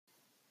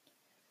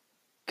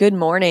Good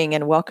morning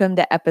and welcome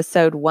to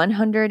episode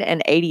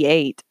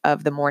 188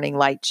 of the Morning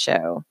Light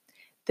Show.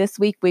 This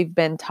week we've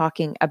been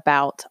talking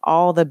about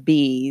all the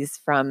B's,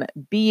 from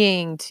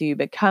being to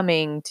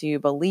becoming to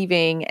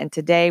believing, and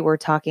today we're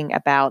talking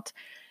about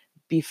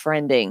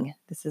befriending.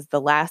 This is the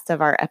last of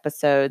our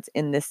episodes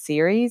in this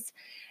series,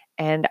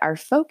 and our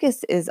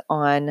focus is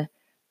on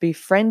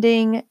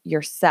befriending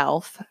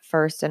yourself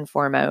first and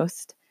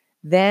foremost,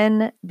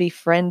 then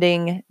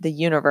befriending the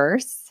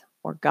universe,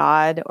 or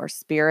God, or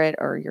spirit,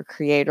 or your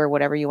creator,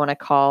 whatever you want to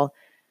call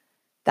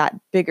that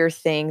bigger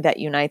thing that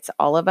unites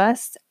all of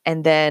us,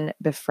 and then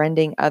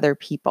befriending other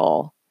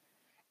people.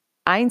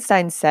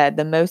 Einstein said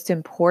the most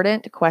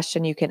important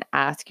question you can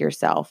ask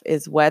yourself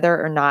is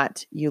whether or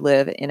not you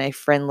live in a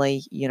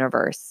friendly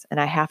universe.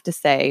 And I have to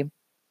say,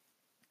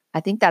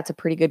 I think that's a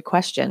pretty good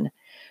question,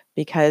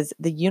 because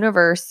the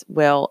universe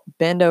will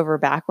bend over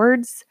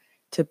backwards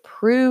to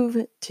prove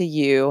to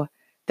you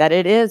that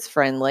it is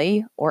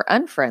friendly or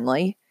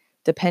unfriendly,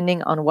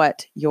 depending on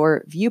what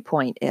your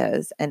viewpoint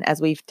is. And as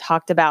we've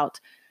talked about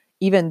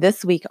even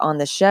this week on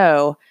the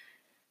show,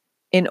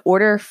 in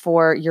order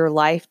for your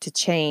life to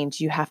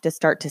change, you have to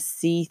start to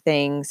see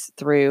things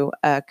through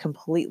a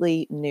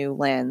completely new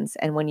lens.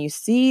 And when you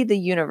see the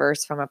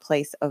universe from a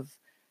place of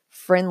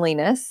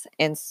friendliness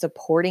and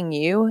supporting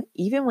you,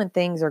 even when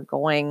things are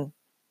going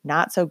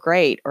not so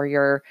great, or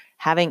you're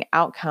having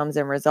outcomes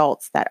and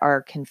results that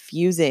are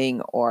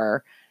confusing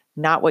or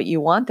not what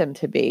you want them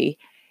to be,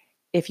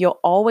 if you'll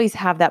always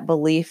have that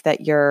belief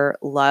that you're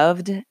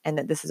loved and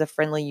that this is a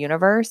friendly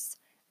universe,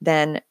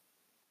 then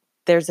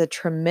there's a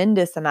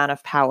tremendous amount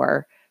of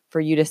power for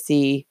you to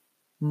see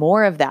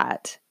more of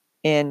that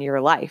in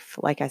your life.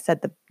 Like I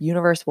said, the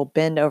universe will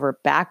bend over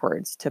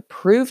backwards to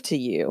prove to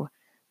you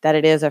that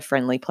it is a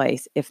friendly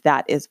place if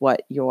that is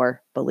what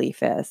your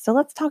belief is. So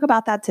let's talk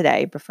about that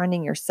today: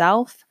 befriending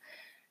yourself,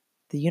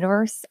 the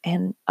universe,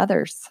 and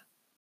others.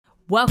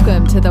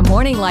 Welcome to the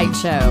Morning Light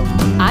Show.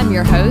 I'm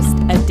your host,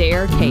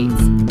 Adair Cates.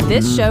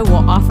 This show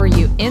will offer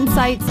you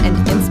insights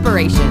and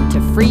inspiration to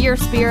free your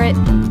spirit,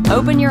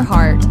 open your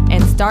heart,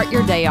 and start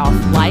your day off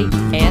light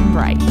and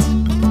bright.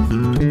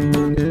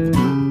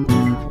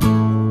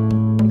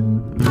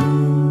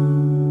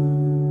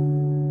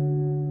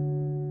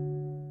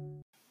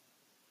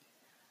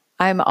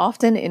 I'm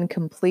often in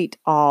complete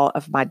awe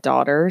of my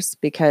daughters,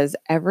 because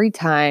every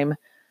time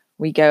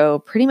we go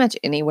pretty much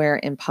anywhere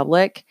in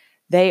public,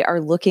 they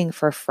are looking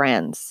for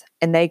friends,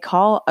 and they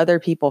call other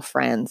people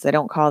friends. They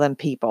don't call them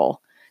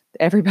people.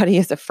 Everybody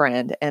is a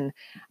friend. And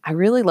I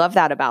really love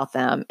that about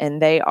them.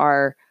 And they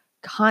are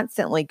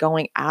constantly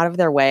going out of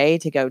their way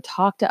to go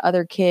talk to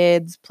other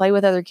kids, play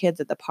with other kids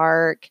at the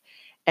park.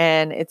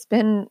 And it's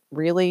been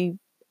really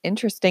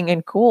interesting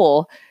and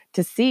cool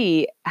to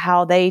see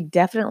how they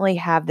definitely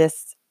have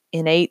this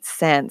innate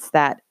sense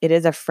that it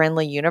is a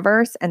friendly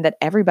universe and that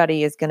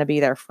everybody is going to be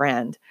their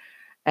friend.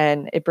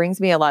 And it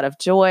brings me a lot of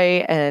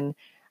joy and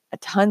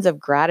tons of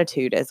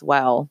gratitude as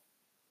well,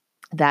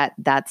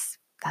 that's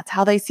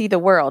how they see the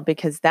world,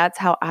 because that's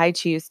how I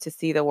choose to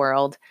see the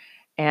world.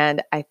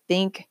 And I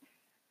think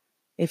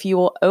if you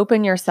will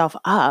open yourself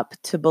up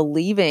to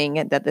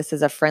believing that this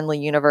is a friendly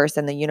universe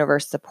and the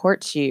universe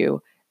supports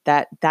you,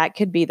 that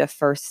could be the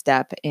first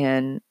step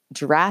in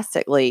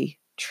drastically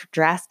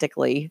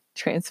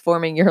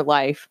transforming your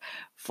life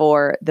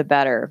for the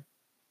better.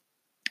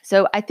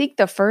 So I think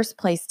the first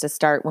place to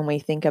start when we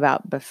think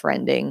about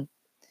befriending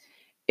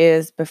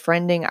is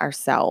befriending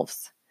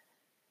ourselves.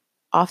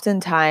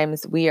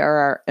 Oftentimes, we are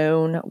our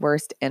own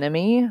worst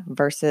enemy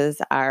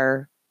versus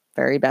our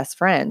very best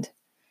friend.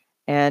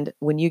 And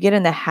when you get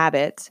in the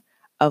habit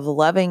of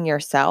loving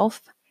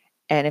yourself,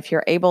 and if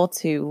you're able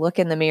to look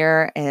in the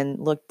mirror and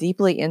look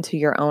deeply into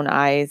your own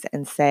eyes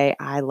and say,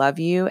 I love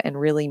you, and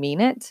really mean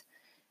it,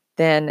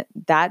 then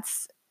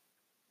that's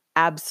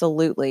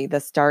absolutely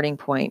the starting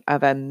point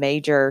of a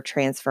major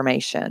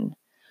transformation.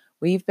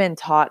 We've been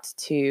taught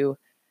to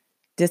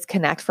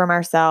disconnect from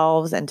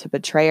ourselves and to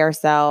betray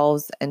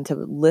ourselves and to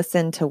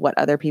listen to what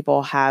other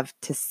people have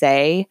to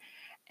say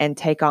and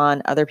take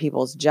on other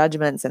people's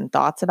judgments and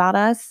thoughts about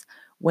us,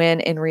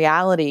 when in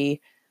reality,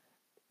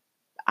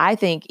 I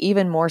think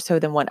even more so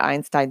than what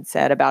Einstein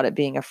said about it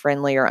being a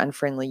friendly or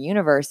unfriendly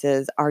universe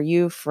is, are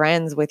you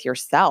friends with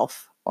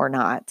yourself or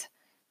not?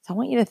 So I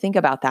want you to think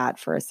about that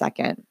for a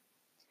second.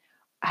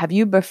 Have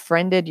you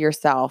befriended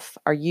yourself?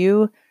 Are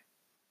you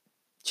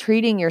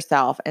treating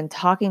yourself and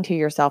talking to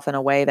yourself in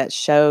a way that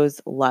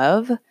shows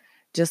love,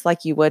 just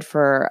like you would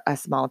for a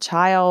small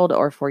child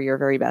or for your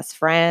very best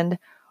friend?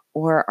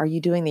 Or are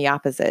you doing the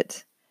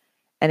opposite?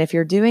 And if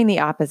you're doing the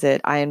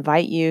opposite, I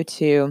invite you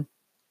to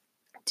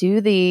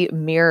do the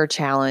mirror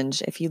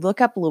challenge. If you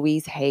look up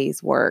Louise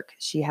Hay's work,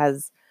 she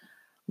has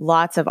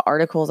lots of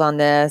articles on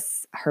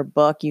this. Her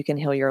book, You Can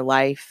Heal Your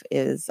Life,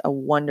 is a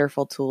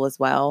wonderful tool as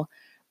well.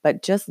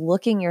 But just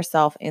looking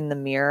yourself in the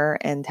mirror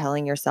and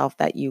telling yourself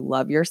that you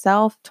love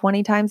yourself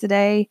 20 times a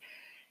day,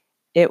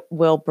 it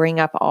will bring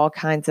up all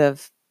kinds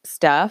of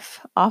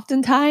stuff.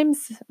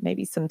 Oftentimes,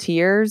 maybe some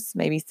tears,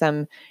 maybe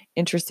some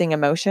interesting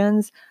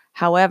emotions.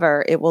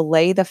 However, it will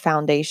lay the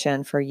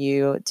foundation for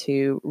you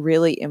to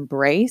really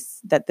embrace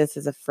that this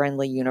is a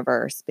friendly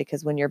universe,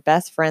 because when you're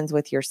best friends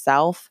with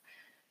yourself,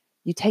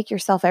 you take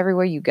yourself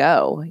everywhere you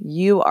go.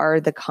 You are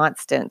the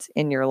constant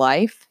in your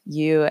life,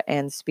 you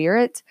and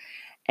spirit.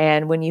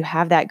 And when you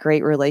have that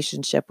great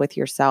relationship with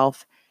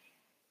yourself,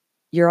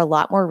 you're a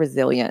lot more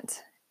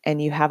resilient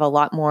and you have a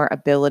lot more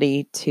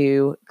ability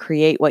to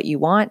create what you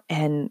want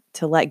and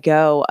to let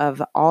go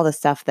of all the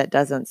stuff that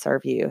doesn't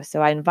serve you.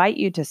 So I invite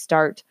you to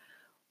start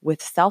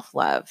with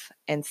self-love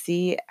and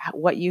see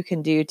what you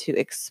can do to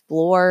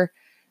explore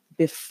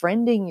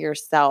befriending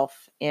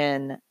yourself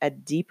in a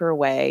deeper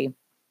way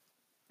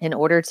in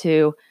order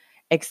to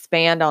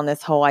expand on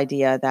this whole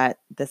idea that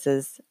this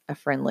is a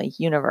friendly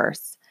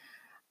universe.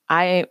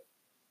 I've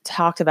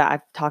talked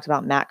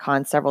about Matt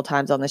Kahn several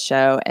times on the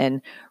show,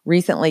 and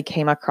recently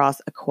came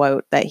across a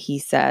quote that he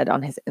said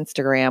on his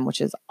Instagram,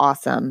 which is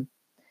awesome.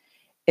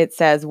 It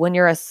says, "When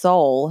you're a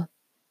soul,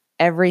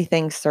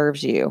 everything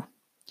serves you.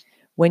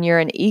 When you're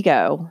an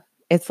ego,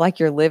 it's like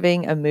you're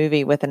living a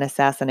movie with an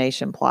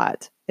assassination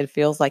plot. It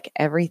feels like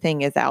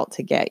everything is out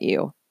to get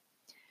you.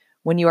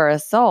 When you are a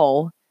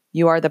soul,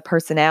 you are the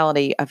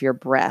personality of your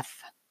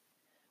breath.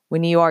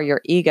 When you are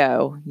your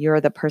ego,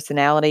 you're the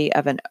personality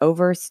of an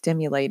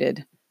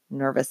overstimulated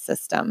nervous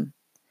system."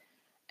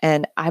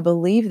 And I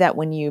believe that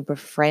when you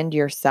befriend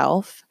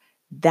yourself,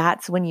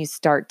 that's when you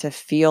start to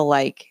feel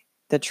like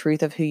the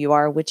truth of who you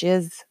are, which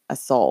is a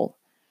soul.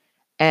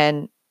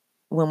 And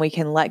when we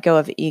can let go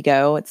of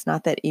ego, it's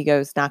not that ego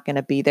is not going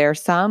to be there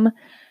some,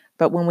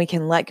 but when we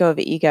can let go of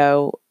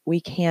ego, we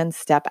can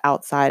step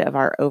outside of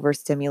our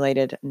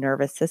overstimulated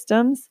nervous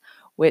systems,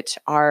 which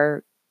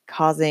are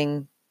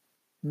causing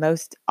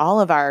most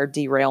all of our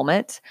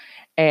derailment.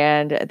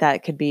 And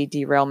that could be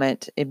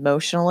derailment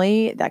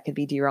emotionally, that could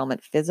be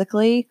derailment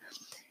physically.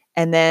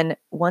 And then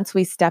once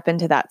we step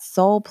into that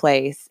soul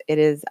place, it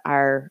is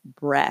our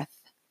breath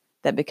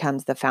that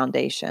becomes the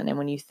foundation. And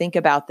when you think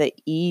about the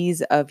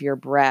ease of your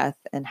breath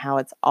and how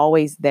it's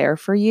always there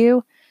for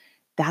you,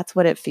 that's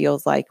what it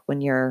feels like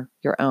when you're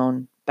your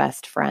own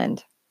best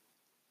friend.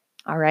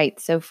 All right.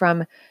 So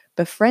from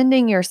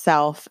befriending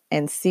yourself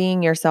and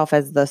seeing yourself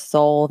as the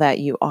soul that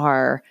you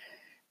are,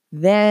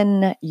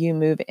 then you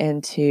move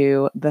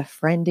into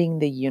befriending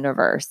the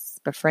universe,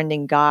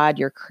 befriending God,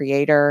 your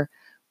creator,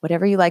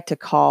 whatever you like to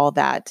call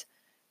that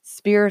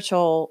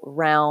spiritual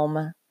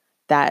realm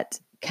that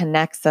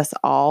connects us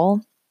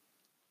all.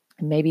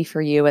 Maybe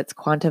for you, it's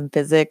quantum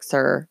physics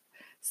or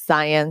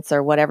science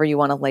or whatever you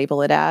want to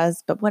label it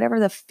as, but whatever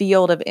the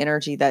field of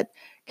energy that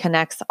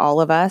connects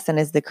all of us and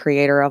is the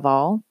creator of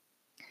all,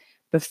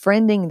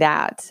 befriending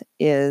that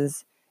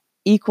is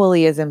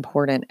equally as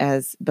important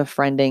as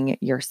befriending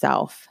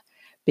yourself.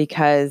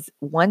 Because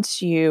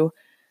once you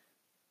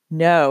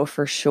know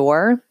for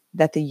sure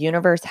that the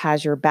universe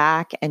has your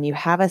back and you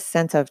have a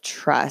sense of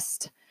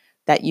trust,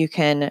 that you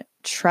can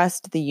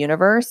trust the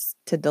universe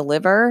to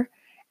deliver,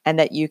 and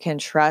that you can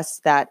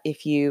trust that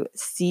if you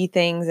see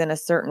things in a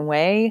certain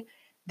way,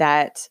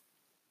 that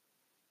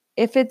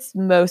if it's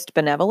most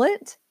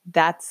benevolent,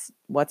 that's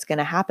what's going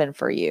to happen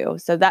for you.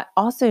 So that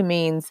also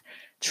means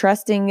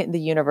trusting the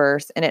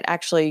universe. And it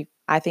actually,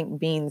 I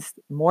think, means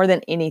more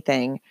than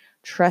anything,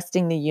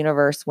 trusting the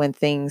universe when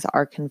things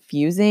are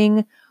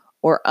confusing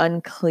or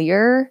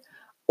unclear,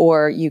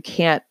 or you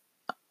can't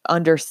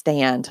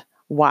understand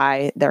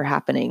why they're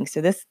happening.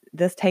 So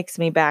this takes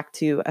me back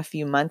to a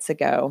few months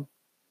ago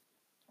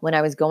when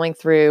I was going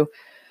through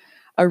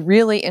a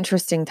really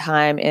interesting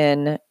time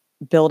in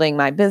building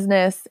my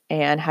business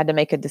and had to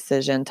make a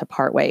decision to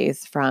part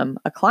ways from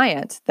a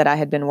client that I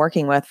had been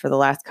working with for the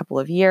last couple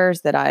of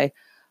years that I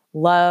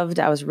loved.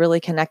 I was really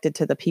connected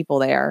to the people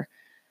there,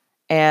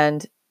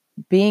 and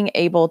being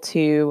able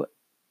to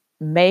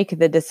make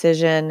the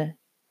decision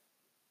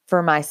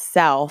for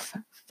myself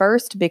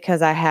first,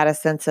 because I had a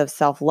sense of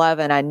self-love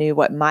and I knew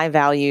what my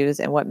values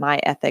and what my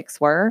ethics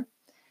were.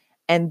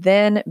 And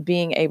then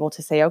being able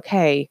to say,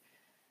 okay,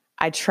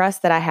 I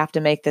trust that I have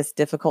to make this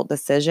difficult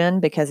decision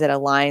because it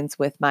aligns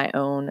with my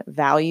own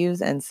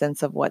values and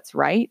sense of what's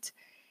right.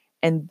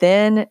 And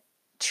then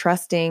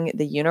trusting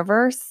the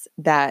universe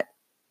that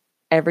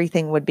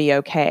everything would be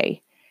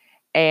okay.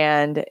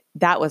 And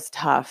that was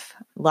tough.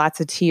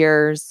 Lots of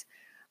tears,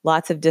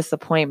 lots of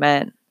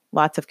disappointment,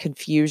 lots of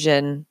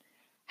confusion.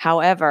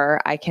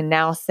 However, I can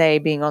now say,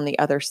 being on the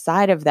other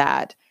side of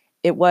that,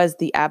 it was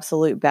the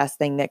absolute best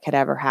thing that could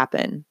ever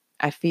happen.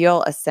 I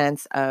feel a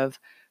sense of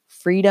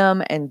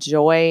freedom and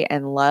joy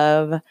and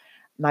love.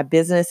 My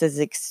business is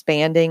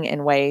expanding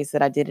in ways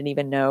that I didn't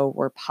even know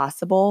were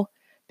possible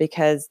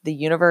because the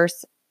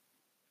universe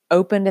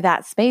opened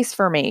that space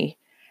for me.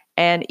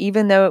 And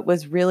even though it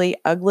was really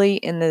ugly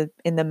in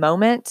the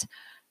moment,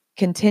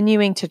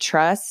 continuing to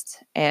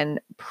trust and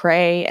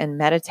pray and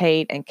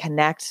meditate and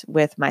connect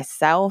with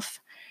myself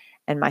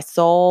and my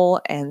soul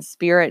and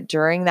spirit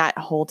during that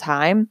whole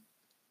time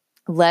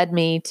led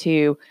me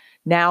to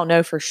now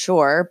know for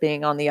sure,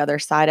 being on the other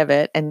side of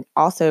it, and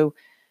also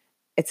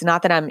it's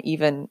not that I'm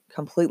even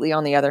completely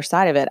on the other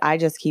side of it. I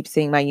just keep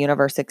seeing my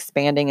universe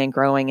expanding and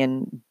growing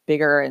in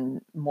bigger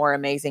and more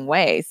amazing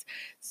ways.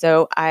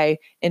 So I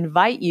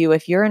invite you,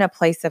 if you're in a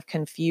place of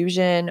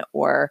confusion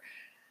or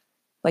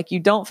like you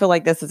don't feel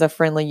like this is a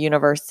friendly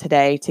universe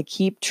today, to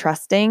keep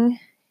trusting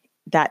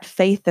that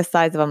faith the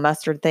size of a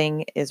mustard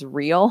thing is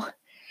real.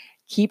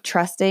 Keep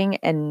trusting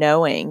and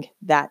knowing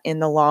that in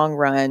the long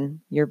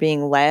run, you're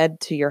being led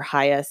to your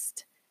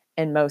highest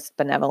and most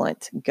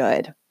benevolent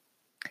good.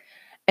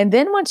 And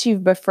then once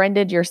you've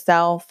befriended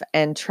yourself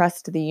and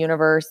trust the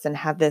universe and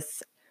have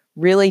this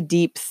really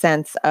deep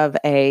sense of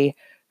a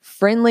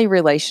friendly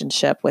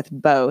relationship with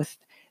both,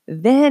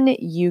 then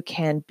you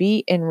can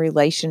be in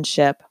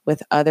relationship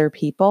with other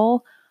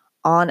people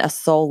on a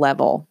soul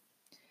level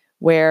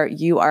where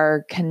you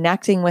are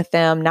connecting with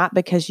them, not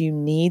because you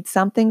need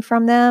something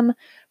from them,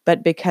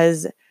 but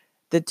because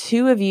the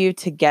two of you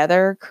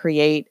together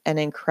create an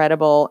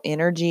incredible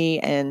energy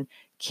and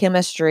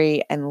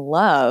chemistry and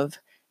love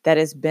that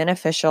is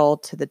beneficial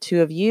to the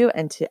two of you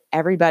and to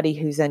everybody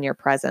who's in your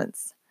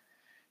presence.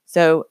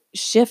 So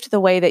shift the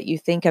way that you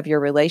think of your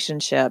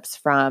relationships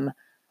from,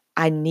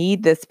 I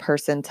need this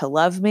person to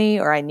love me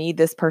or I need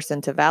this person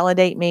to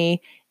validate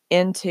me,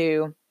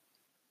 into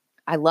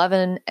I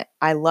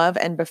love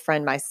and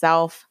befriend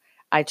myself.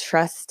 I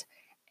trust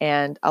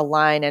and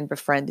align and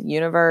befriend the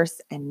universe.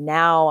 And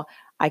now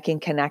I can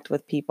connect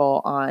with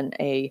people on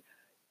a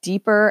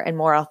deeper and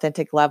more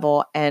authentic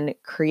level and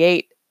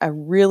create a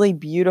really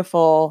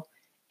beautiful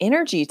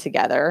energy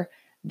together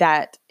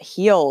that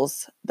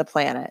heals the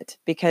planet.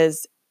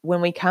 Because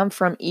when we come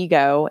from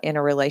ego in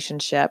a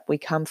relationship, we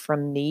come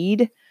from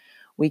need,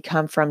 we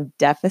come from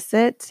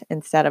deficit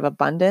instead of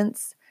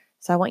abundance.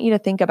 So I want you to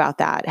think about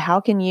that. How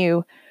can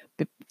you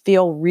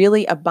feel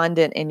really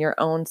abundant in your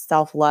own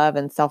self-love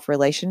and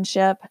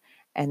self-relationship,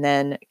 and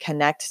then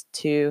connect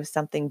to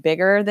something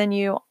bigger than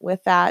you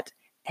with that,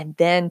 and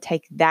then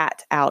take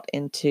that out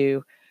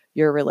into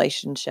your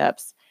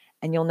relationships?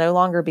 And you'll no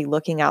longer be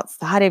looking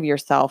outside of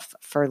yourself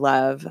for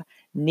love,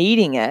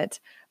 needing it,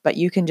 but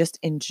you can just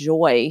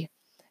enjoy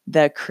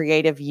the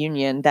creative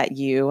union that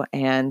you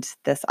and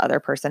this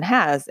other person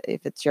has.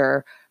 If it's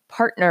your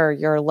partner,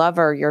 your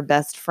lover, your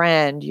best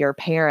friend, your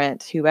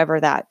parent, whoever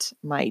that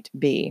might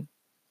be.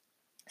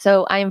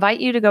 So I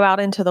invite you to go out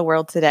into the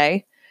world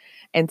today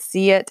and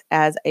see it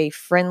as a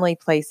friendly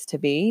place to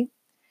be.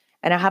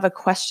 And I have a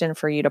question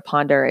for you to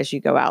ponder as you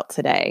go out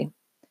today.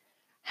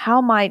 How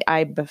might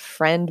I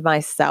befriend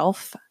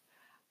myself,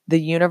 the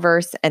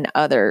universe, and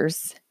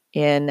others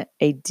in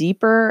a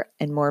deeper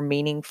and more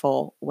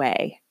meaningful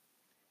way?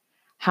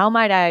 How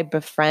might I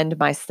befriend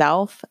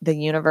myself, the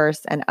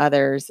universe, and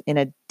others in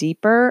a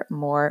deeper,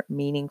 more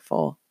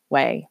meaningful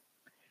way?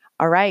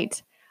 All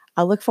right.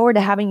 I look forward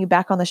to having you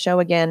back on the show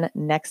again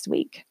next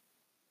week.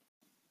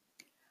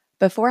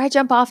 Before I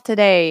jump off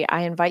today,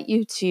 I invite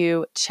you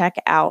to check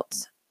out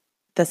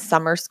the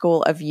Summer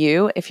School of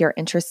You if you're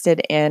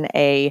interested in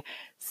a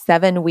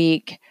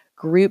 7-week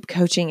group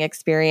coaching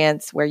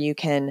experience where you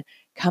can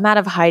come out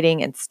of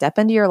hiding and step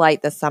into your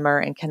light this summer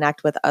and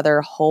connect with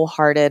other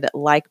wholehearted,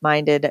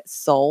 like-minded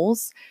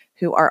souls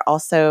who are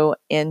also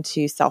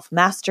into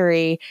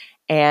self-mastery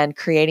and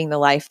creating the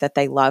life that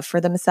they love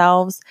for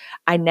themselves.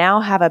 I now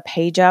have a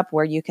page up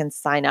where you can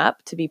sign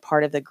up to be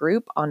part of the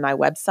group on my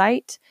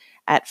website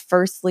at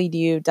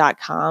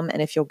firstleadyou.com.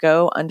 And if you'll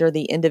go under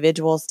the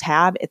individuals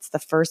tab, it's the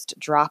first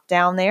drop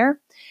down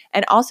there.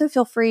 And also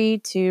feel free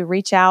to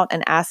reach out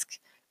and ask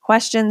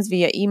questions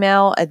via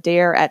email at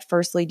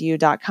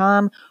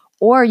dare@firstleadyou.com,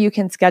 or you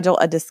can schedule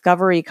a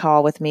discovery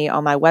call with me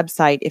on my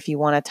website if you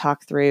want to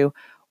talk through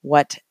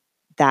what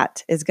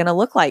that is going to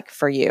look like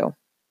for you.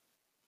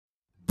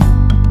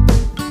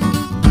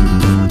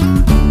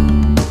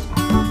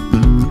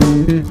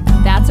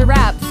 That's a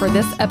wrap for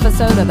this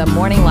episode of the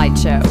Morning Light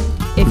Show.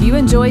 If you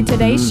enjoyed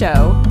today's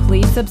show,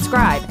 please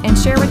subscribe and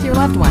share with your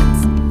loved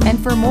ones.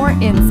 And for more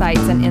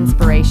insights and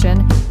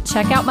inspiration,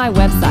 check out my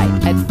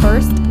website at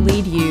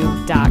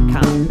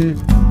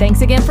firstleadyou.com.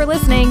 Thanks again for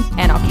listening,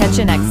 and I'll catch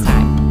you next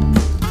time.